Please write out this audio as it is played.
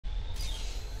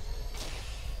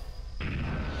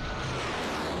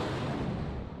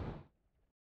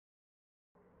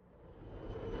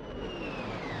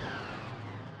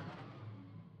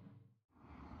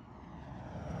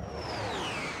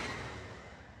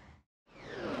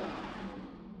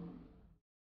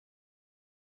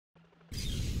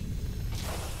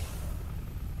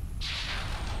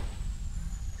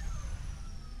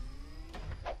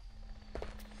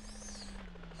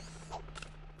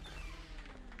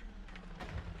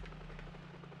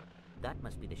That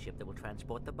must be the ship that will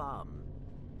transport the bomb.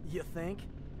 You think?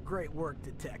 Great work,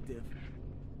 detective.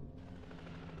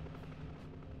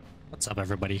 What's up,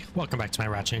 everybody? Welcome back to my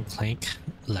Ratchet and Clank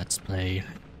Let's Play.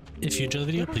 If you enjoyed the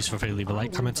video, please feel free to leave a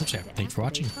like, comment, subscribe. Thanks for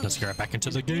watching. Let's get right back into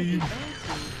the game.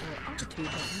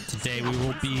 Today we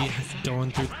will be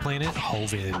going through the planet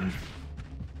Hoven.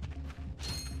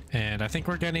 And I think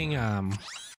we're getting,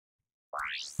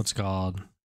 what's it called?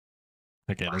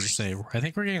 Okay, does it say? I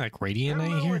think we're getting like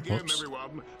radianite here. Whoops.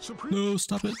 No,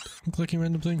 stop it. I'm clicking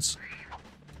random things.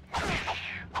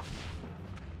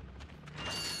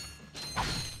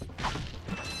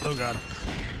 Oh god.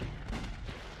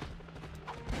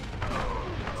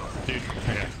 Dude,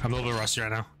 okay, I'm a little bit rusty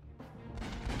right now.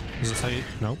 Is this how you...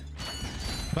 Nope.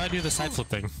 How about I do the side flip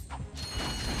thing?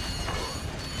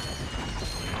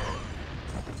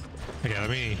 Okay, let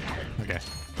me... Okay,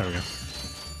 there we go.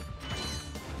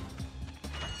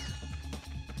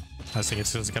 I was thinking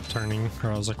it's because I kept turning,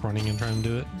 or I was like running and trying to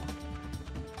do it.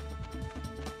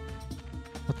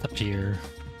 What's up here?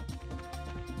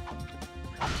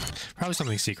 Probably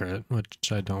something secret,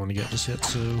 which I don't want to get just yet,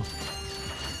 so...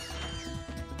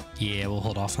 Yeah, we'll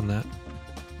hold off on that.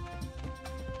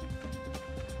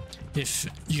 If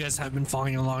you guys have been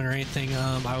following along or anything,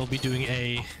 I will be doing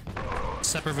a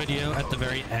separate video at the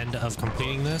very end of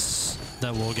completing this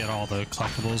that will get all the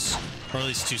collectibles, or at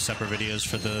least two separate videos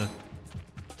for the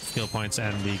skill points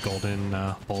and the golden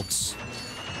bolts.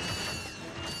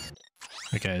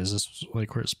 Okay, is this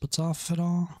like where it splits off at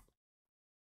all?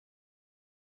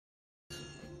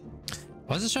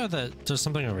 Why does it show that there's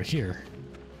something over here?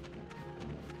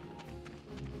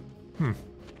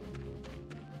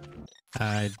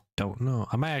 I don't know.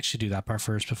 I might actually do that part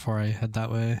first before I head that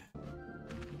way.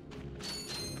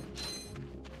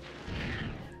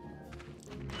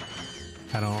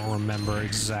 I don't remember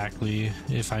exactly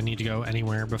if I need to go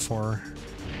anywhere before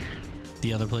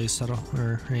the other place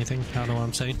or anything. I don't know what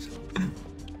I'm saying.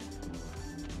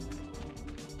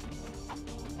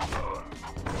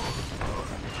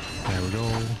 There we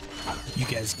go. You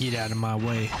guys get out of my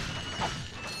way.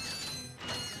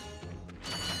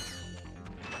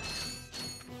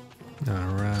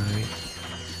 Alright.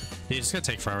 Yeah, it's gonna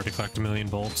take forever to collect 1,000,000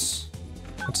 bolts.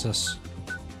 What's this?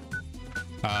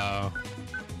 Oh.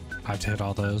 I have to hit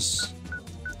all those.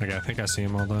 Okay, I think I see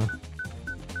them all though.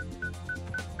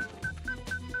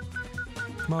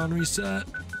 Come on, reset.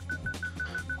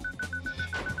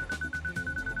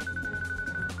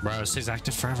 Bro, it stays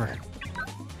active forever.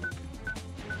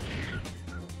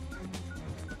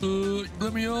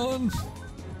 Let me on.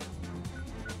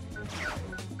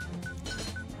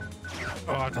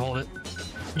 Oh, I can hold it.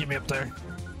 Get me up there.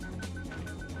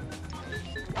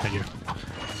 Thank you.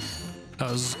 That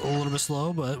was a little bit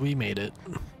slow, but we made it.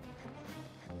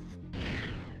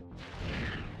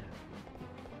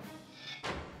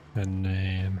 And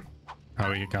then...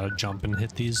 Oh, we gotta jump and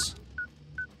hit these.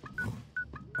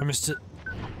 I missed it.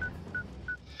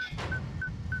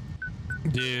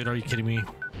 Dude, are you kidding me?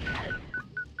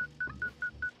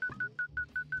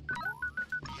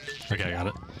 Okay, I got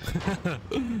it.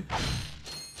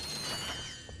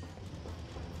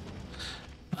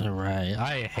 Alright,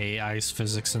 I hate ice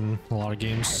physics in a lot of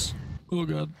games. Oh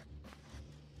god.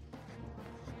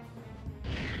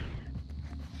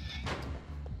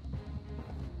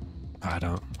 I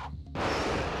don't.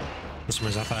 For some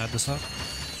reason I thought I had this up.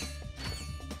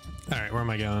 Alright, where am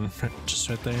I going? Just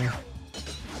right there.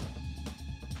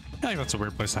 I think that's a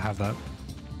weird place to have that.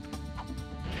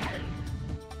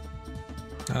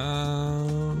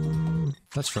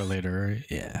 That's for later, right?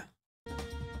 Yeah.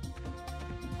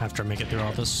 After I make it through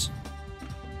all this.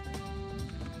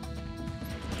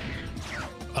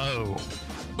 Oh.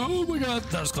 Oh my god,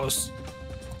 that was close.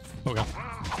 Okay.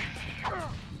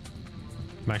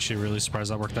 I'm actually really surprised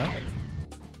that worked out.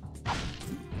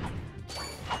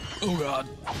 Oh god.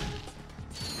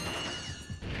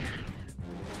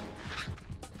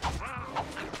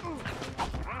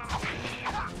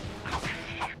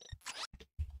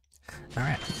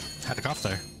 Alright, had to cough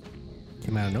there.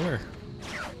 Came out of nowhere.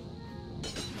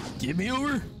 Get me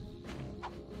over.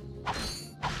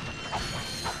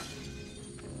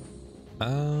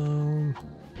 I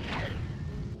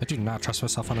do not trust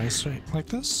myself on ice like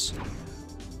this.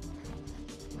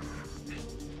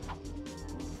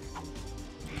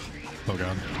 Oh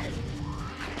god.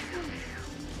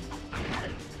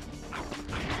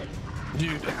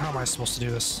 Dude, how am I supposed to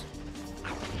do this?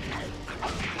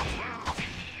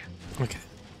 Okay.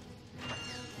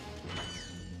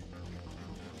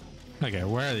 Okay,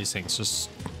 where are these things? Just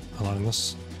along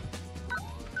this?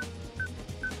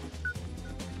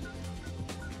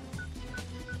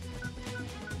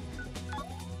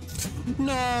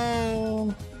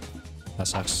 No! That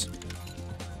sucks.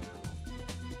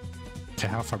 Okay,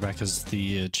 how far back is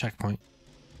the checkpoint?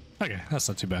 Okay, that's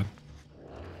not too bad.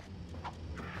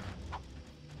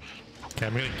 Okay,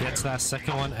 I'm gonna get to that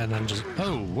second one and then just...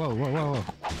 Oh, whoa, whoa, whoa, whoa.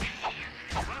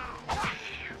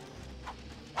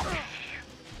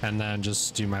 And then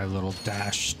just do my little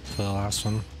dash for the last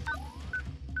one.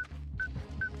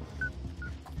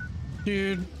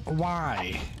 Dude,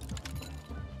 why?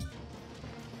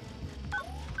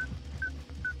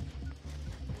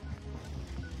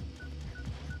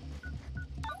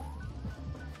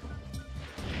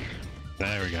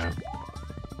 There we go.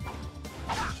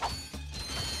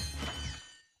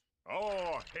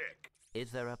 Oh, heck.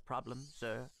 Is there a problem,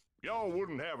 sir? Y'all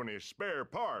wouldn't have any spare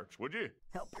parts, would you?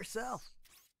 Help yourself.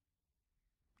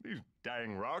 These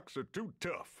dang rocks are too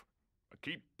tough. I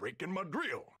keep breaking my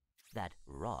drill. That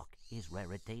rock is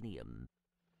raritanium.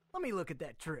 Let me look at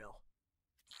that drill.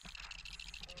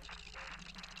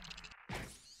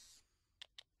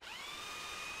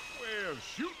 Well,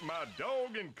 shoot my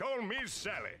dog and call me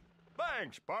Sally.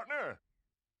 Thanks, partner.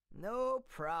 No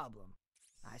problem.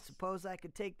 I suppose I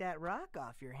could take that rock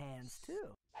off your hands,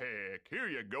 too. Heck, here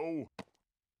you go.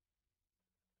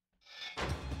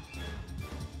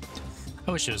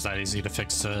 I wish it was that easy to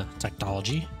fix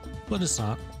technology, but it's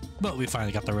not. But we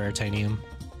finally got the raritanium.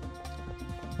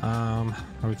 Are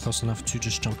we close enough to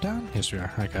just jump down? Yes, we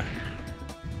are. Okay.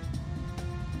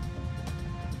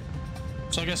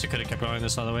 So I guess we could have kept going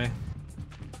this other way.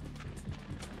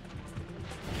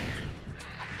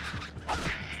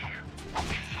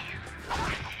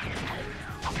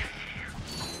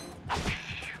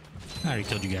 I already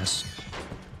killed you guys.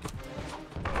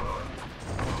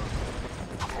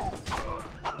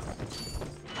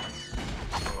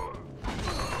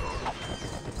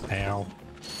 Ow.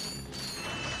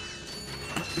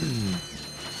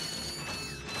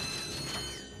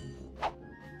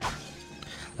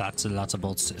 Lots and lots of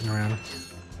bolts sitting around.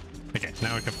 Okay,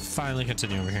 now we can finally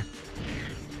continue over here.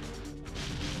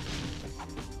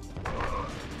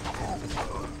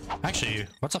 Actually,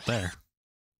 what's up there?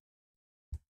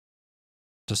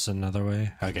 Just another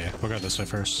way? Okay, we'll go this way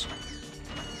first.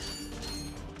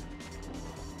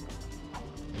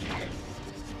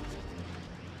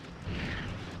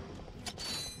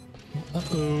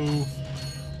 Uh-oh.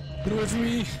 Get away from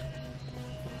me!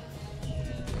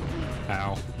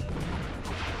 Ow.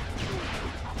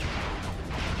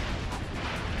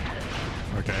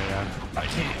 Okay, yeah. I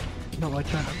can't. Not like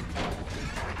that.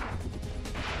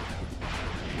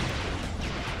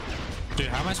 Dude,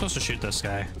 how am I supposed to shoot this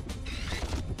guy?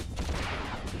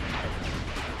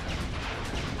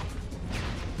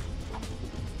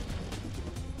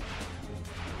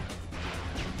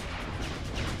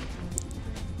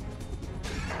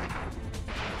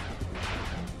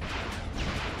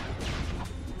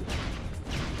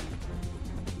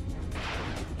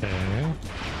 Okay.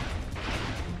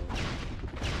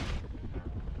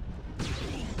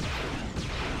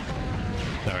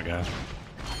 There we go.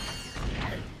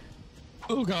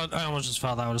 Oh god, I almost just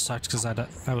fell. That would have sucked because I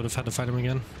would have had to fight him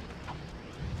again.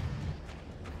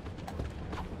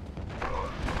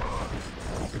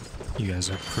 You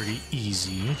guys are pretty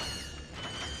easy.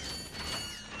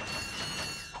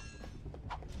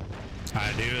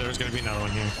 I knew there was going to be another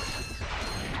one here.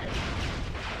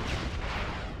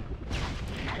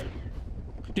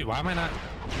 Dude, why am I not...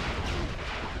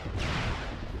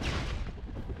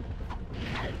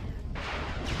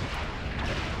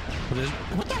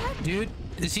 What the heck, dude?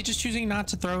 Is he just choosing not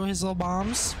to throw his little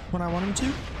bombs when I want him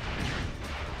to?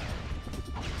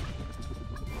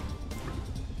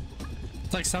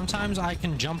 It's like sometimes I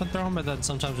can jump and throw them, but then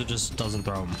sometimes it just doesn't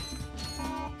throw them.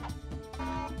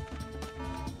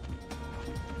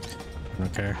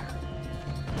 Okay.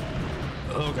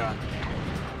 Oh god.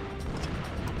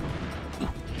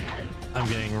 I'm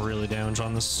getting really damaged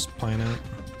on this planet.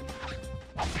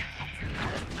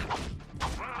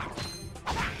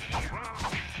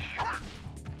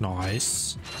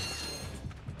 Nice.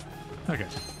 Okay.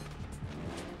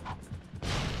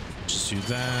 Just do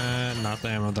that. Not the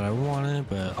ammo that I wanted,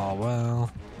 but oh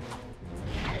well.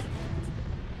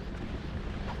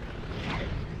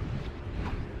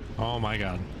 Oh my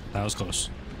god. That was close.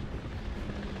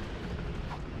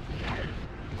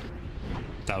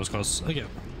 That was close again.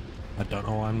 I don't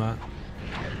know why I'm not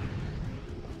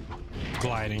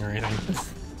gliding or anything.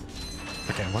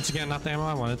 Okay, once again, not the ammo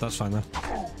I wanted. That's fine though.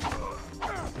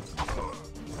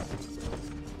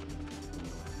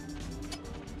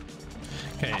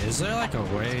 Okay, is there like a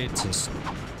way to...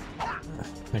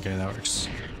 Okay, that works.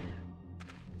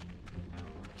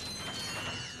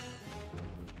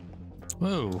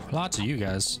 Whoa, lots of you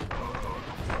guys.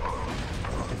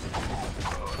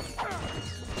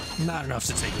 Not enough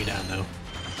to take me down, though.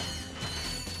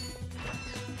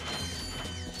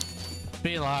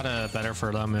 Be a lot better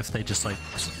for them if they just like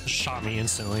shot me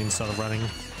instantly instead of running.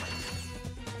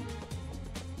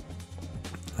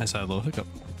 I just had a little hiccup.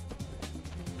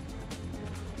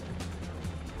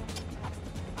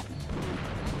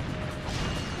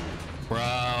 Bro,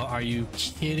 are you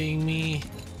kidding me?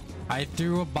 I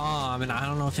threw a bomb and I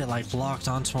don't know if it like locked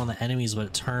onto one of the enemies, but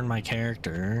it turned my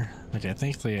character. Okay,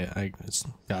 thankfully I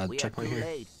got a checkpoint here.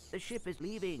 Late. The ship is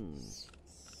leaving.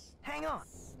 Hang on.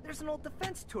 There's an old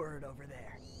defense turret over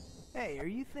there. Hey, are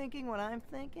you thinking what I'm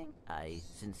thinking? I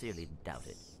sincerely doubt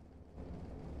it.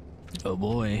 Oh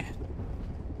boy.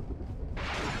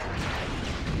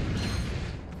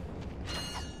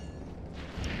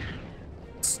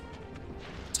 It's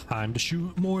time to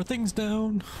shoot more things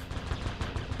down.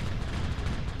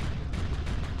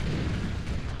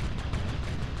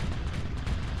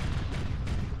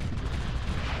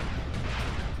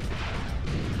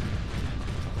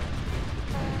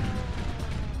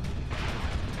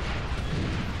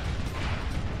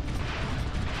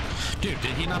 Dude,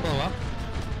 did he not blow up?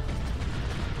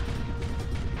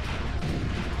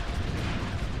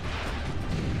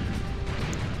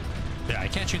 Yeah, I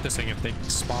can't shoot this thing if they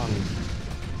spawn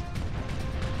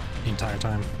the entire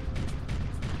time.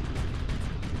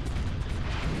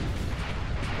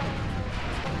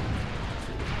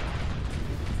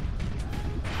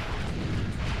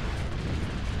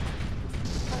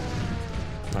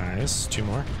 Nice, 2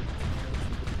 more.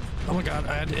 Oh my god,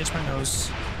 I had to itch my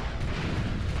nose.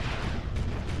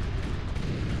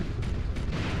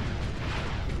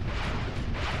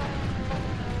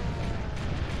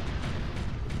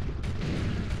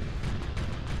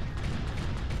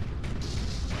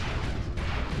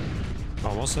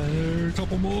 Almost there, a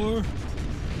couple more.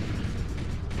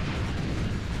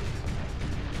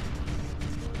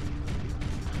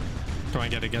 Come on,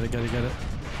 get it.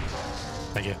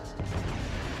 Thank you.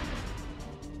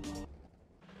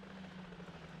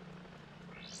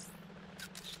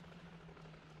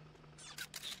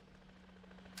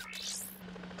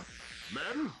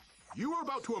 Men, you are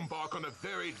about to embark on a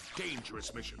very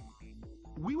dangerous mission.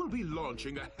 We will be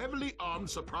launching a heavily armed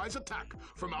surprise attack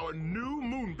from our new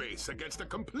moon base against a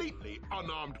completely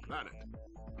unarmed planet.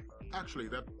 Actually,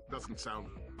 that doesn't sound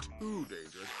too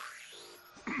dangerous.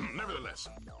 Nevertheless,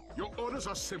 your orders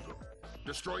are simple.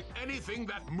 Destroy anything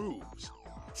that moves.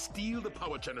 Steal the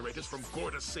power generators from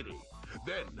Gorda City.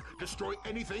 Then destroy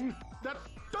anything that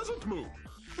doesn't move.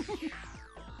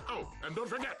 Oh, and don't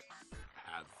forget,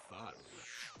 have fun.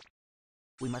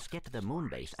 We must get to the moon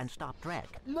base and stop Drek.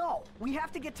 No, we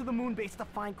have to get to the moon base to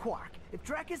find Quark. If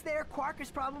Drek is there, Quark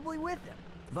is probably with him.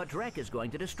 But Drek is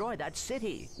going to destroy that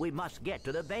city. We must get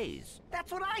to the base.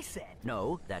 That's what I said.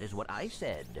 No, that is what I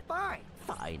said. Fine.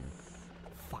 Fine.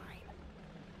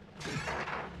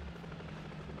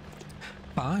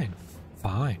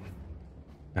 Fine.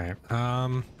 Alright,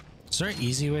 is there an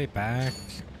easy way back?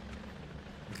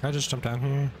 Can I just jump down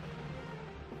here?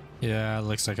 Yeah, it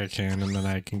looks like I can, and then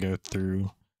I can go through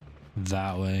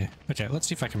that way. Okay, let's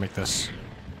see if I can make this.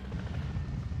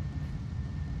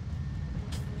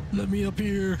 Let me up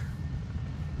here.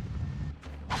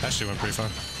 Actually went pretty far.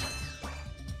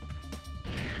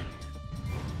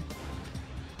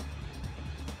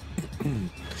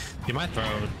 Yeah, my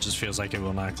throat just feels like it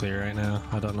will not clear right now.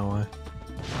 I don't know why.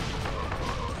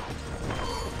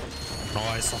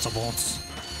 Nice, lots of bolts.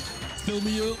 Fill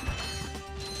me up.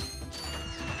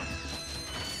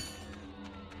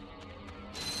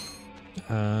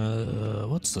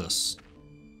 What's this?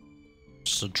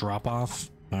 Just a drop off?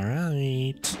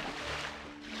 Alright.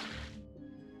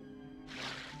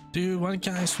 Dude, why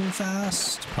can't I swim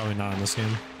fast? Probably not in this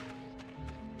game.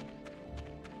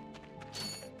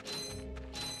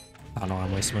 I don't know why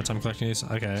I'm wasting my time collecting these.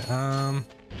 Okay, can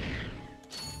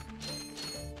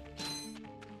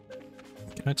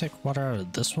I take water out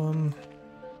of this one?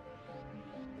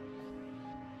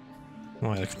 Why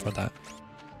am I looking for that?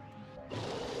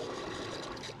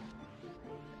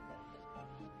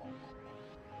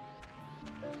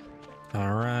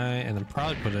 Alright, and then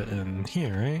probably put it in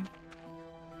here, right?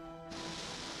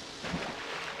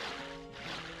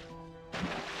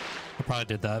 I probably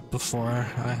did that before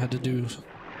I had to do...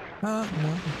 no.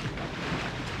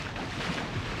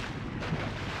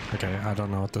 Okay, I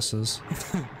don't know what this is.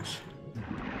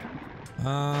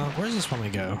 Where does this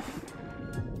one go?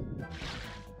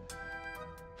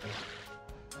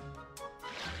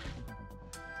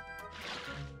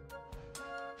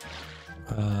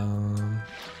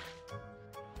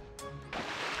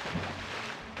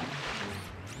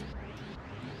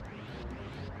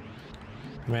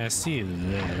 I mean, I see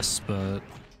this, but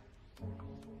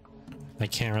I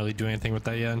can't really do anything with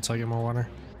that yet until I get more water.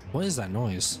 What is that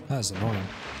noise? That is annoying.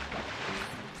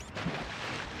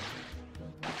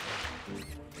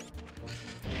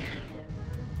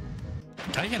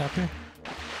 Can I get up here?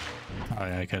 Oh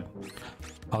yeah, I could.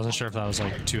 I wasn't sure if that was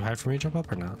like too high for me to jump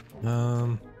up or not.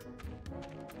 All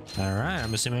right,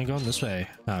 I'm assuming I'm going this way.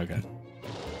 Oh, okay.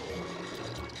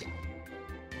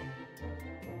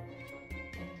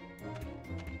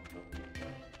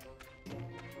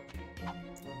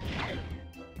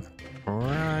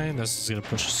 Alright, this is gonna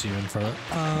push us even further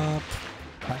up.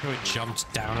 I think we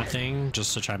jumped down a thing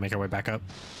just to try and make our way back up.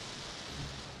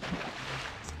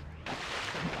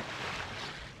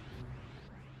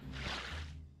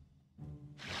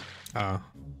 Oh.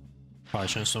 Probably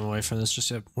shouldn't swim away from this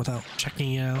just yet without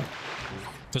checking it out.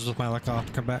 Because with my luck, I'll have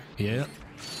to come back. Yep.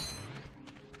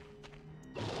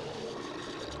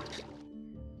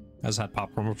 I just had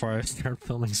popcorn before I started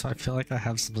filming, so I feel like I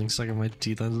have something stuck in my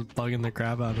teeth that's bugging the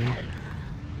crap out of me.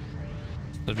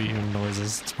 If you hear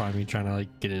noises, it's probably me trying to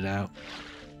like get it out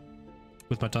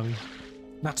with my tongue.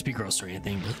 Not to be gross or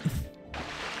anything, but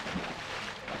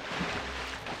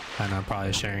I know I'm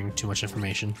probably sharing too much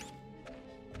information.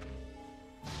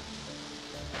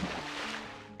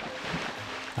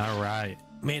 All right,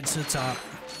 made it to the top.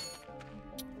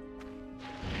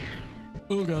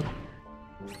 Oh god.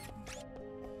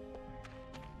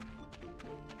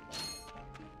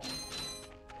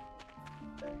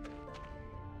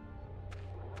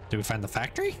 Did we find the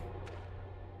factory?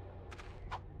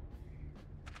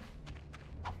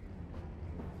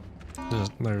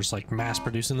 There's like mass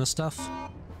producing this stuff.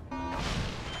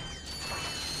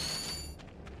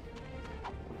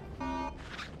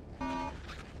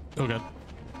 Oh god.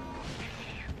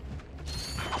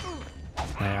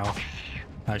 Ow.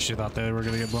 I actually thought they were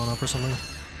gonna get blown up or something.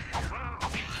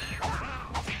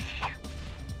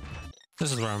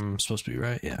 This is where I'm supposed to be,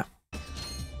 right? Yeah.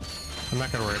 I'm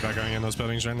not gonna worry about going in those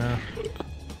buildings right now.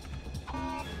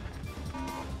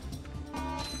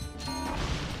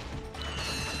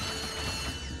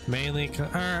 Mainly,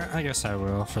 I guess I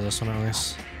will for this one at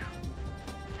least.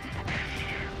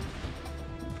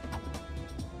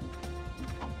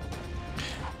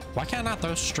 Why can't I not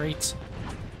throw straight?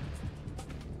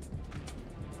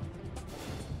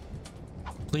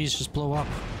 Please just blow up.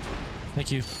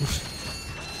 Thank you.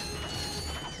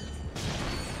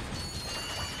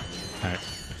 Alright.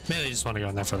 Maybe they just want to go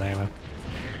in there for the ammo.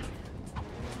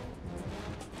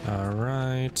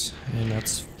 Alright. And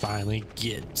let's finally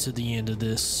get to the end of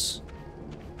this.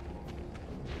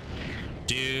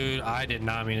 Dude, I did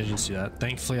not mean to just do that.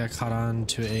 Thankfully, I caught on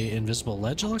to a invisible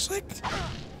ledge, it looks like.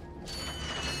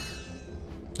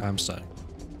 I'm stuck.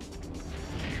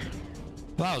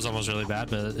 Well, that was almost really bad,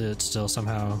 but it still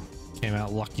somehow came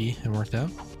out lucky and worked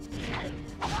out.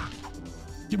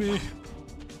 Gimme!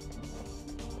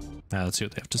 Now let's see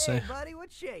what they have to say. Hey, buddy,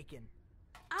 what's shaking?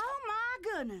 Oh my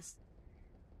goodness.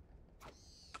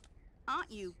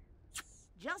 Aren't you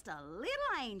just a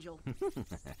little angel?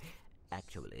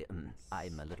 Actually,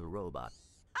 I'm a little robot.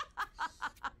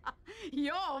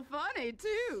 You're funny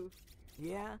too.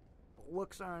 Yeah, but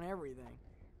looks aren't everything.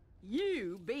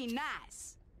 You be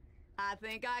nice. I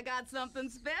think I got something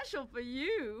special for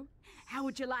you. How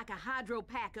would you like a hydro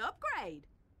pack upgrade?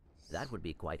 That would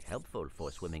be quite helpful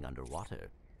for swimming underwater.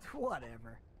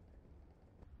 Whatever.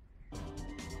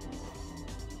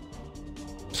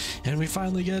 And we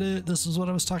finally get it. This is what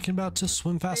I was talking about, to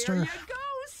swim faster. There you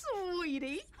go,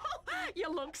 sweetie.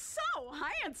 You look so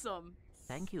handsome.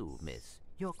 Thank you, miss.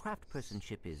 Your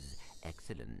craftspersonship is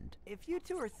excellent. If you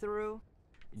two are through...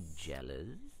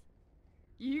 Jealous?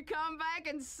 You come back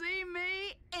and see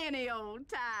me any old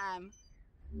time.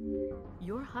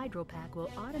 Your hydro pack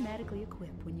will automatically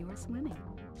equip when you are swimming.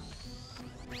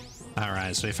 All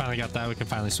right, so we finally got that. We can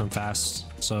finally swim fast.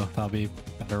 So that'll be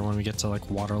better when we get to like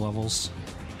water levels.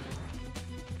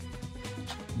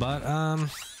 But I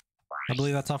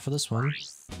believe that's all for this one.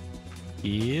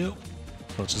 Yep.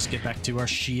 Let's just get back to our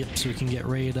ship so we can get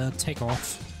ready to take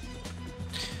off.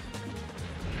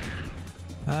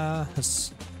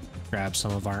 Let's grab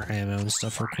some of our ammo and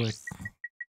stuff real quick.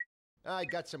 I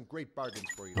got some great bargains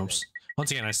for you. Oops.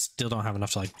 Once again, I still don't have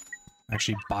enough to like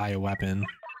actually buy a weapon,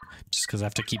 just because I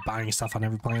have to keep buying stuff on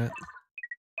every planet.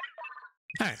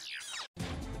 All right.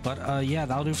 But yeah,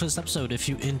 that'll do for this episode. If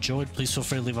you enjoyed, please feel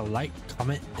free to leave a like,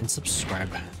 comment, and subscribe.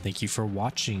 Thank you for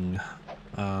watching.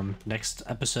 Next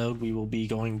episode, we will be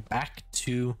going back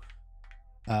to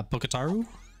Pokataru,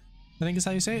 I think is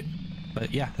how you say it.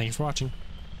 But yeah, thank you for watching.